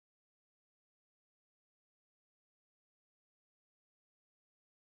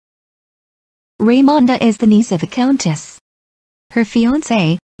Raymonda is the niece of a countess. Her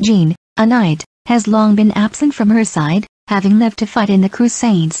fiancé, Jean, a knight, has long been absent from her side, having left to fight in the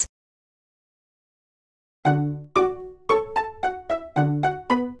Crusades.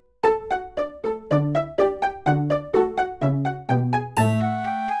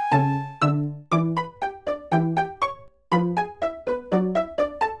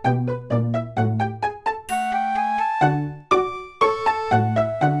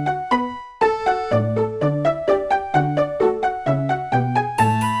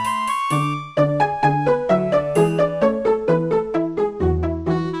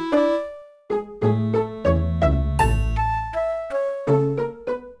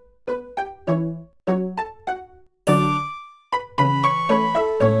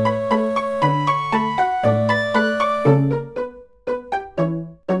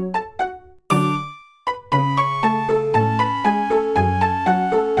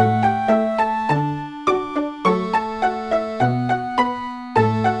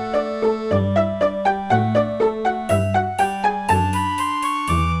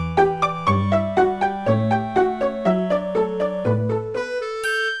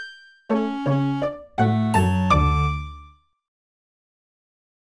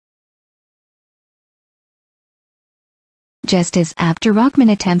 Just as after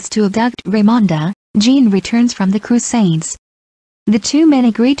Rockman attempts to abduct Raymonda, Jean returns from the Crusades. The two men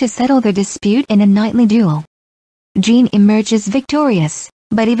agree to settle their dispute in a knightly duel. Jean emerges victorious,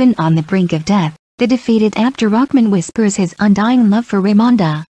 but even on the brink of death, the defeated Abder Rockman whispers his undying love for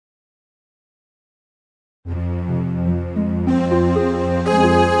Raymonda.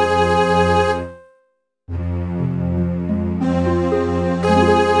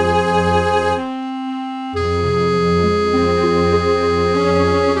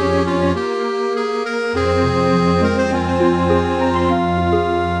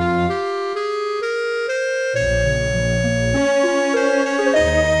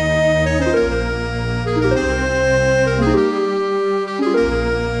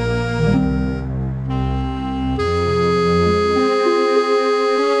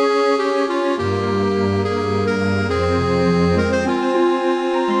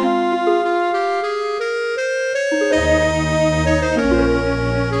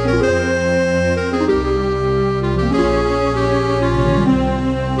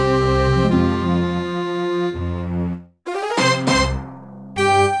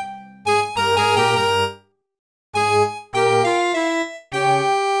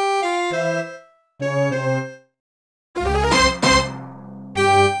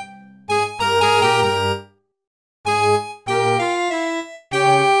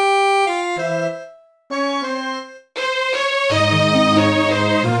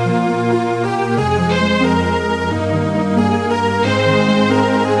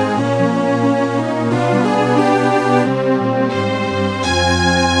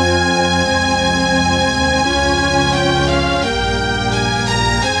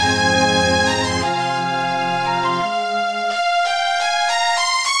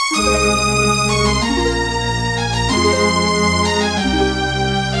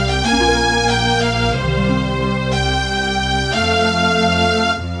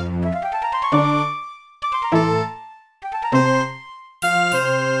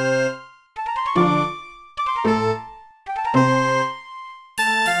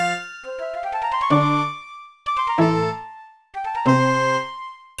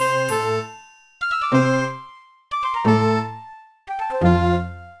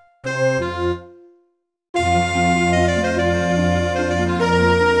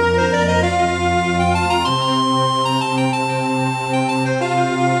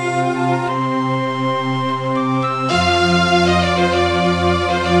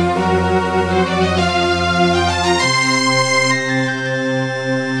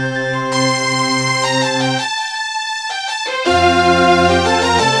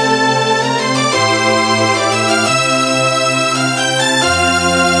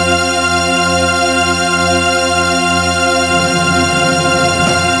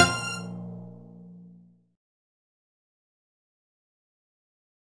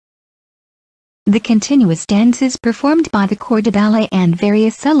 The continuous dances performed by the corps de ballet and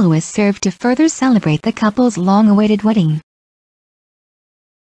various soloists serve to further celebrate the couple's long-awaited wedding.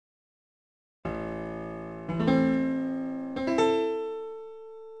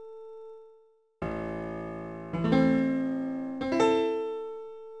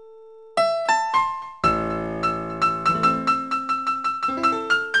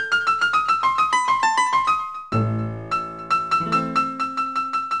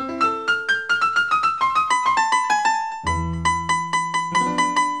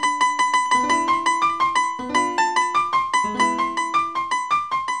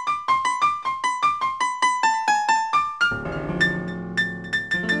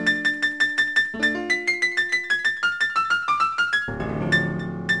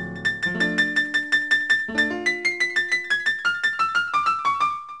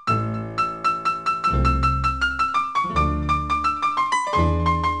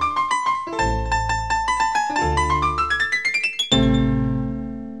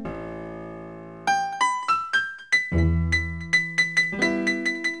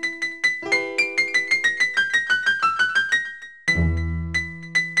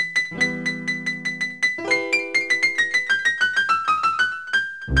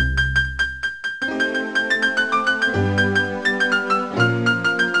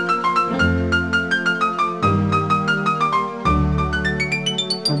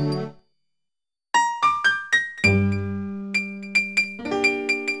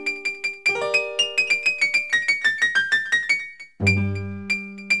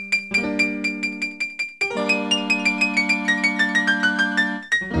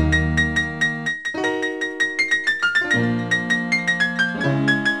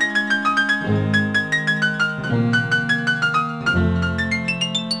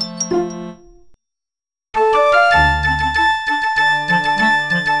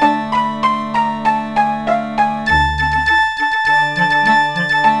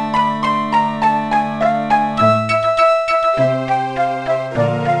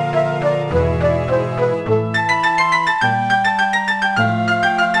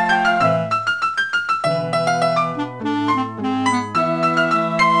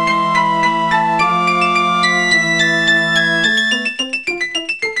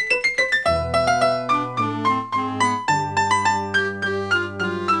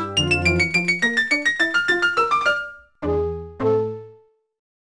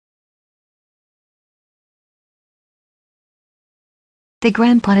 The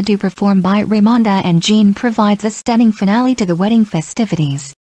grand pas de deux performed by Raymonda and Jean provides a stunning finale to the wedding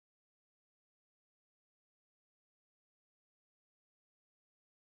festivities.